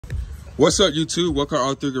What's up, YouTube? Welcome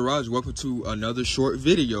to R3 Garage. Welcome to another short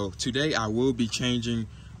video. Today I will be changing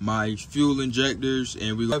my fuel injectors,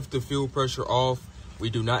 and we have the fuel pressure off. We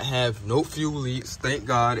do not have no fuel leaks. Thank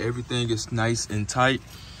God, everything is nice and tight.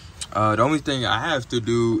 The only thing I have to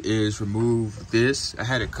do is remove this. I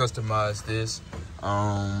had to customize this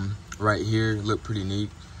right here. It looked pretty neat.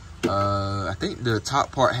 I think the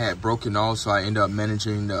top part had broken off, so I ended up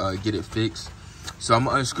managing to get it fixed. So I'm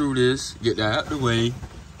gonna unscrew this, get that out of the way,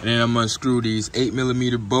 and then I'm gonna screw these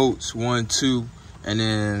 8mm bolts, 1, 2, and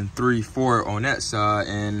then 3, 4 on that side,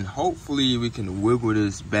 and hopefully we can wiggle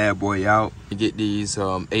this bad boy out and get these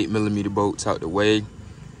 8mm bolts out the way.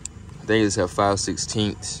 I think it's at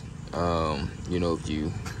 5/16. You know, if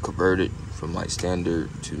you convert it from like standard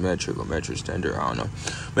to metric or metric standard, I don't know.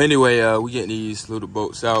 But anyway, we get these little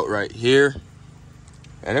bolts out right here,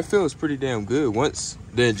 and it feels pretty damn good. Once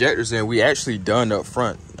the injector's in, we actually done up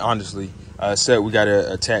front, honestly. Said we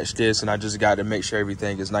gotta attach this, and I just gotta make sure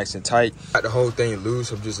everything is nice and tight. Got the whole thing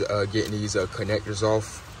loose. I'm just getting these connectors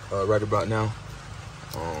off right about now.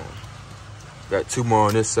 Got 2 more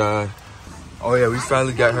on this side. Oh yeah, we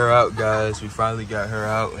finally got her out, guys. We finally got her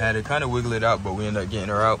out. Had to kind of wiggle it out, but we ended up getting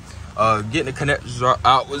her out. Getting the connectors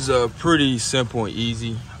out was pretty simple and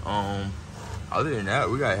easy. Other than that,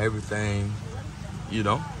 we got everything, you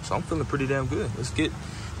know, so I'm feeling pretty damn good. Let's get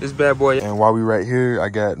this bad boy. And while we right here, I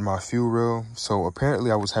got my fuel rail. So apparently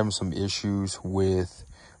I was having some issues with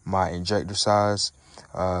my injector size.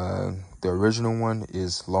 The original one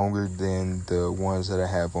is longer than the ones that I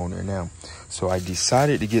have on there now. So I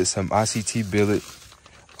decided to get some ICT billet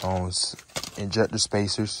injector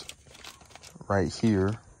spacers right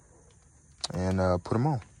here and put them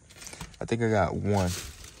on. I think I got one,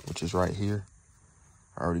 which is right here.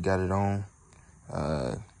 I already got it on.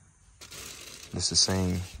 It's the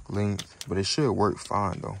same length, but it should work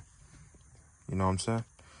fine though. You know what I'm saying?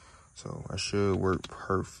 So I should work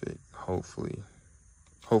perfect, hopefully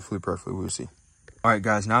perfect, we'll see. All right,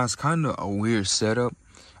 guys, now it's kind of a weird setup.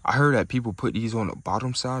 I heard that people put these on the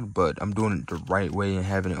bottom side, but I'm doing it the right way and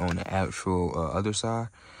having it on the actual other side.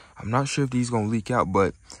 I'm not sure if these gonna leak out,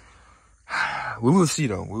 but we will see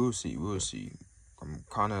though. We will see. I'm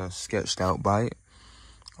kind of sketched out by it.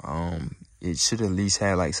 It should at least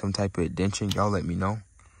have like some type of indentation. Y'all let me know.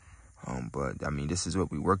 But I mean, this is what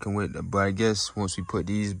we're working with. But I guess once we put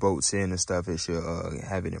these bolts in and stuff, it should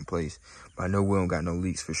have it in place. But I know we don't got no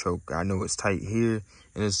leaks for sure. I know it's tight here,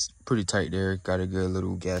 and it's pretty tight there. Got a good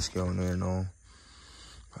little gasket on there and all.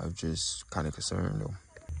 I'm just kind of concerned though.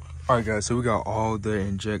 All right, guys, so we got all the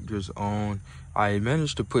injectors on. I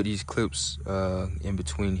managed to put these clips in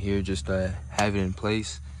between here just to have it in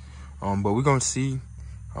place. But we're gonna see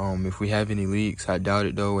if we have any leaks. I doubt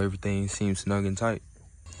it though. Everything seems snug and tight.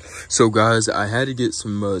 So guys, I had to get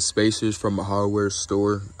some spacers from a hardware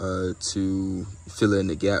store to fill in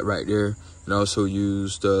the gap right there, and also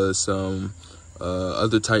used some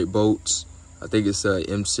other type bolts. I think it's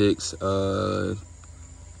M6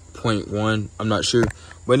 0.1, I'm not sure,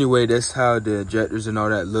 but anyway, that's how the injectors and all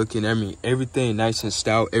that looking. I mean, everything nice and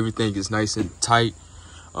stout, everything is nice and tight.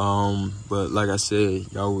 But like I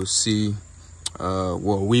said, y'all will see.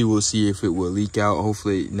 Well, we will see if it will leak out.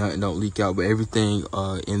 Hopefully nothing don't leak out, but everything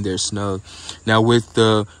in there snug. Now with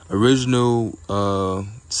the original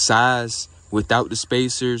size without the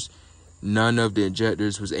spacers, none of the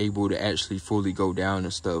injectors was able to actually fully go down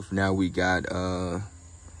and stuff. Now we got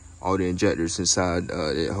all the injectors inside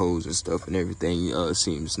the hose and stuff, and everything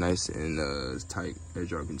seems nice and tight, as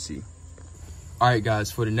y'all can see. All right,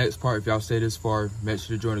 guys, for the next part, if y'all stay this far, make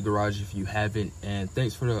sure to join the garage if you haven't. And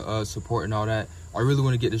thanks for the support and all that. I really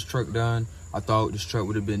want to get this truck done. I thought this truck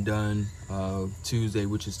would have been done Tuesday,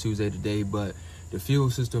 which is Tuesday today, but the fuel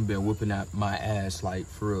system been whooping out my ass, like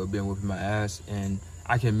for real, been whooping my ass, and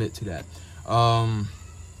I can admit to that.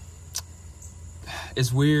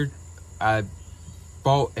 It's weird. I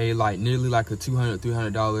bought a nearly like a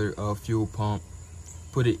 $200-300 fuel pump,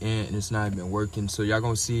 put it in, and it's not even working. So y'all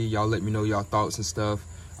gonna see, y'all let me know y'all thoughts and stuff.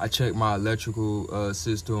 I checked my electrical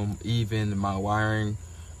system, even my wiring,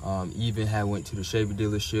 even had went to the Chevy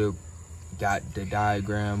dealership, got the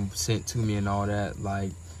diagram sent to me and all that.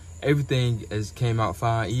 Like, everything came out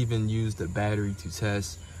fine. Even used the battery to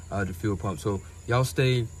test the fuel pump. So y'all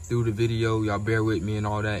stay through the video, y'all bear with me and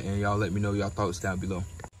all that, and y'all let me know y'all thoughts down below.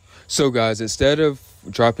 So guys, instead of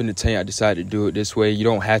dropping the tank, I decided to do it this way. You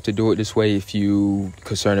don't have to do it this way if you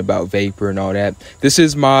concerned about vapor and all that. This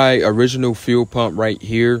is my original fuel pump right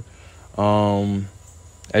here.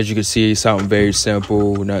 As you can see, something very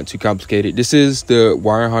simple, not too complicated. This is the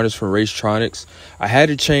wiring harness from Racetronix. I had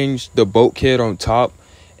to change the bolt kit on top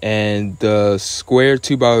and the square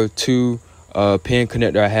 2x2 pin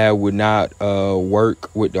connector I had would not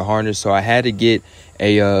work with the harness, so I had to get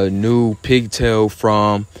a new pigtail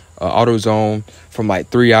from AutoZone from like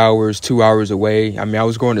 3 hours, 2 hours away. I mean, I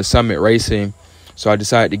was going to Summit Racing, so I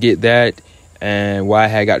decided to get that, and I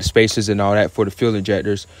had got the spacers and all that for the fuel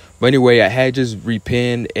injectors. But anyway, I had just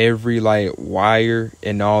repinned every like wire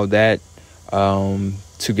and all that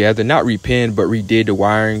together. Not repinned, but redid the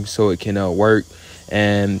wiring so it can work.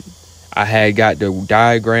 And I had got the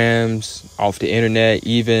diagrams off the internet,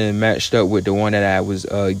 even matched up with the one that I was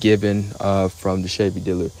given from the Chevy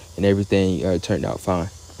dealer, and everything turned out fine.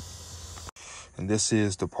 And this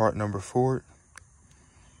is the part number for it.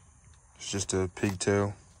 It's just a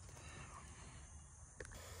pigtail.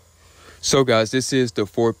 So guys, this is the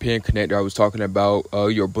 4-pin connector I was talking about.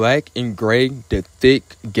 Your black and gray, the thick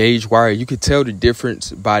gauge wire. You could tell the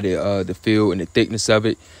difference by the feel and the thickness of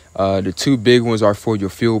it. The two big ones are for your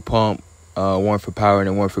fuel pump, one for power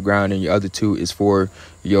and one for ground, and your other two is for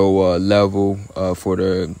your level for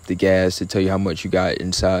the gas, to tell you how much you got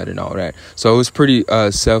inside and all that. So it's pretty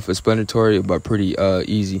self-explanatory, but pretty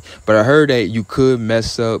easy. But I heard that you could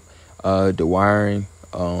mess up the wiring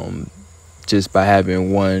just by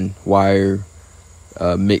having one wire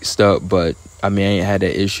mixed up, but I mean, I ain't had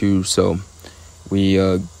that issue, so we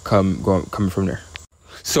coming from there.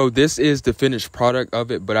 So this is the finished product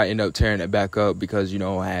of it, but I ended up tearing it back up because, you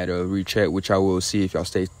know, I had a recheck, which I will see if y'all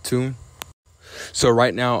stay tuned. So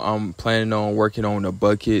right now I'm planning on working on a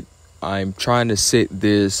bucket. I'm trying to sit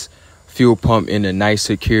this fuel pump in a nice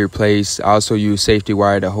secure place. I also use safety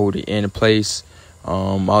wire to hold it in place. I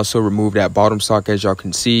also removed that bottom sock, as y'all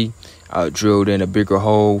can see. I drilled in a bigger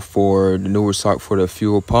hole for the newer sock for the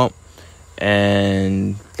fuel pump,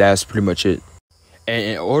 and that's pretty much it. And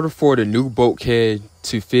in order for the new bulkhead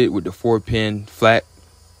to fit with the 4-pin flat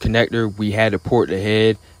connector, we had to port the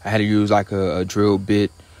head. I had to use like a drill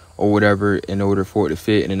bit or whatever in order for it to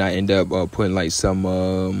fit, and then I ended up putting like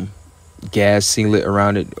some gas sealant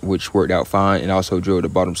around it, which worked out fine, and also drilled the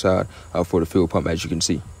bottom side for the fuel pump, as you can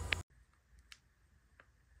see.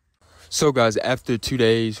 So guys, after 2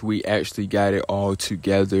 days, we actually got it all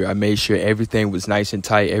together. I made sure everything was nice and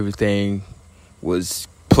tight. Everything was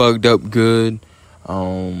plugged up good.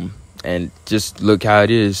 And just look how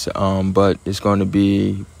it is. But it's going to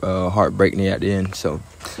be heartbreaking at the end. So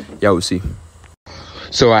y'all will see.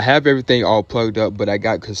 So I have everything all plugged up, but I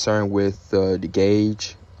got concerned with the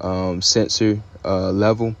gauge sensor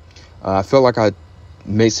level. I felt like I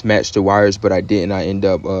mismatched the wires, but I didn't. I end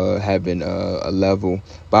up having a level,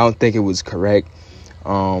 but I don't think it was correct.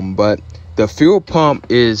 But the fuel pump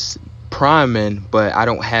is priming, but I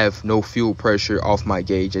don't have no fuel pressure off my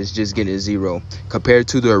gauge. It's just getting 0 compared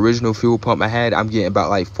to the original fuel pump I had. I'm getting about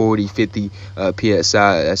like 40-50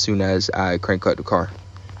 psi as soon as I crank up the car.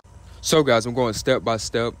 So guys, I'm going step by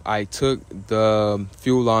step. I took the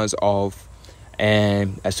fuel lines off,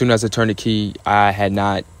 and as soon as I turned the key, I had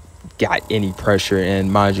not got any pressure.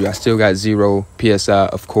 And mind you, I still got 0 psi,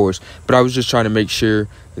 of course, but I was just trying to make sure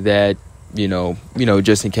that you know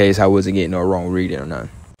just in case I wasn't getting a wrong reading or not.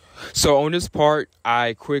 So on this part,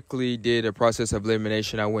 I quickly did a process of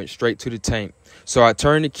elimination. I went straight to the tank. So I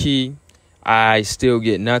turned the key. I still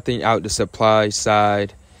get nothing out the supply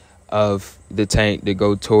side of the tank to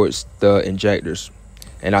go towards the injectors,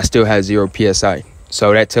 and I still had 0 psi.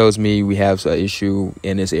 So that tells me we have an issue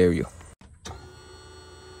in this area.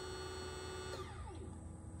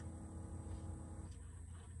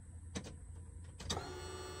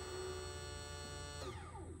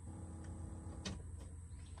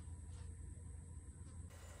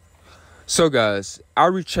 So guys, I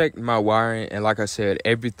rechecked my wiring, and like I said,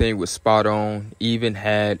 everything was spot on. Even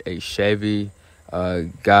had a Chevy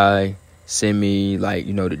guy send me, like,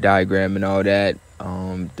 you know, the diagram and all that,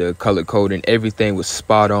 the color code, and everything was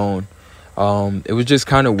spot on. It was just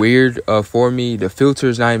kind of weird for me. The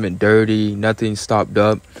filter's not even dirty, nothing stopped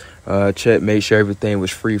up. Check, made sure everything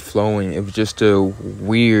was free flowing. It was just a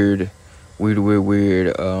weird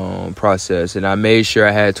process. And I made sure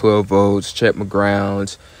I had 12 volts, checked my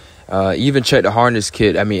grounds. Even check the harness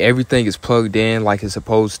kit. I mean, everything is plugged in like it's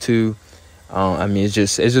supposed to. I mean, it's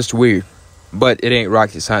just weird, but it ain't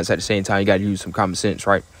rocket science. At the same time, you got to use some common sense,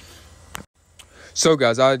 right? So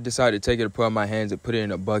guys, I decided to take it upon my hands and put it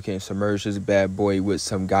in a bucket and submerge this bad boy with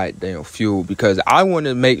some goddamn fuel, because I want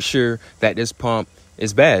to make sure that this pump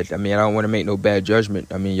is bad. I mean, I don't want to make no bad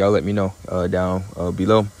judgment. I mean, y'all let me know down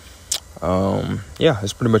below. Yeah,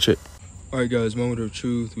 that's pretty much it. All right, guys, moment of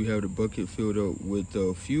truth. We have the bucket filled up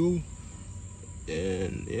with fuel,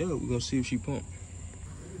 and yeah, we're gonna see if she pump.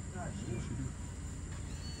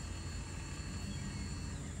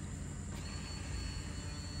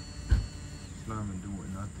 It's not even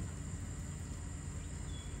doing nothing.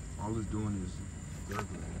 All it's doing is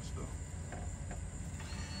gurgling and stuff.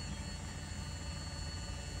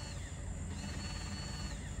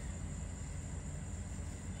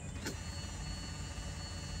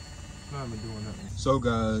 Not even doing nothing. So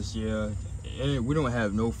guys, yeah, and we don't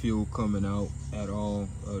have no fuel coming out at all.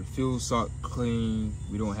 The fuel sock clean.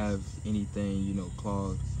 We don't have anything, you know,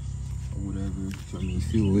 clogged or whatever. I mean,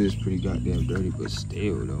 fuel is pretty goddamn dirty, but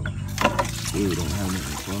still though, still don't have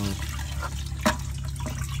nothing clogged.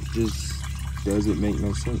 It just doesn't make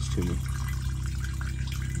no sense to me.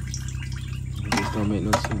 It just don't make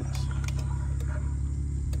no sense.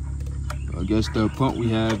 I guess the pump we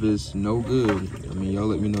have is no good. I mean, y'all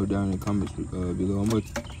let me know down in the comments below. I'm gonna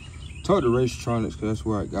talk to Racetronix, because that's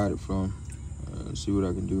where I got it from. See what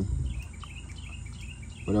I can do.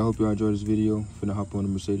 But I hope y'all enjoyed this video. Finna hop on the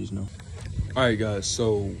Mercedes now. All right, guys.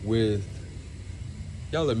 So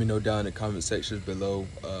y'all let me know down in the comment sections below.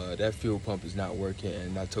 That fuel pump is not working,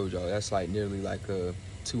 and I told y'all that's like nearly like a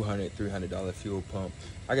 $200, $300 fuel pump.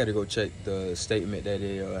 I got to go check the statement that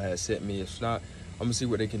they had sent me. If not, I'm gonna see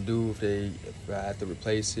what they can do. If I have to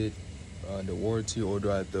replace it, the warranty, or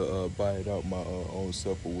do I have to buy it out my own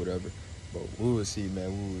stuff or whatever. But we will see,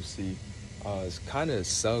 man. We will see. It's kind of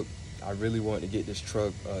sucked. I really wanted to get this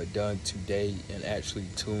truck done today and actually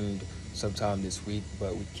tuned sometime this week,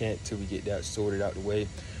 but we can't till we get that sorted out the way.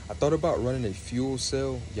 I thought about running a fuel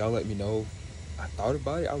cell. Y'all let me know. I thought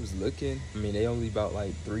about it. I was looking. I mean, they only about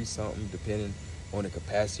like 3 something depending on the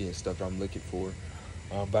capacity and stuff that I'm looking for.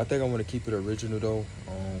 But I think I want to keep it original though.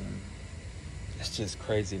 It's just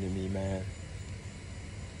crazy to me, man.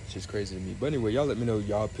 It's just crazy to me. But anyway, y'all let me know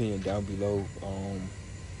y'all opinion down below.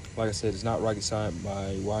 Like I said, it's not rocket science.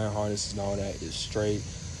 My wiring harness and all that is straight.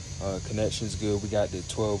 Connection's good. We got the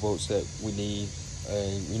 12 volts that we need.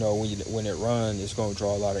 And you know, when it runs, it's gonna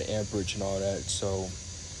draw a lot of amperage and all that. So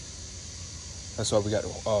that's why we got the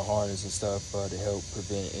harness and stuff to help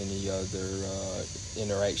prevent any other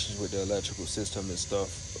interactions with the electrical system and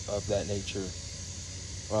stuff of that nature.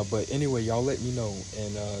 But anyway, y'all let me know.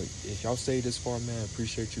 And if y'all stayed this far, man,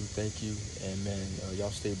 appreciate you. Thank you. And man, y'all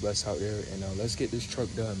stay blessed out there. And let's get this truck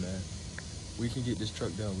done, man. We can get this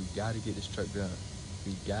truck done. We got to get this truck done.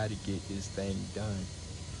 We got to get this thing done.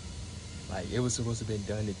 Like, it was supposed to have been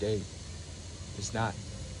done today. It's not.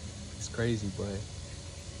 It's crazy, but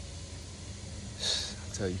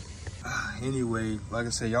I'll tell you. Anyway, like I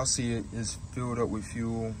said, y'all see it. It's filled up with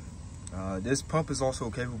fuel. This pump is also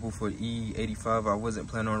capable for E85. I wasn't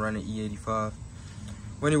planning on running E85.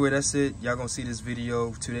 Well, anyway, that's it. Y'all gonna see this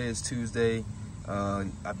video. Today is Tuesday.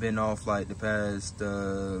 I've been off like the past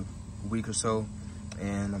week or so,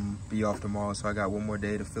 and I'm gonna be off tomorrow, so I got one more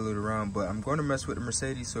day to fill it around. But I'm going to mess with the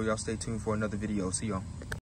Mercedes, so y'all stay tuned for another video. See y'all.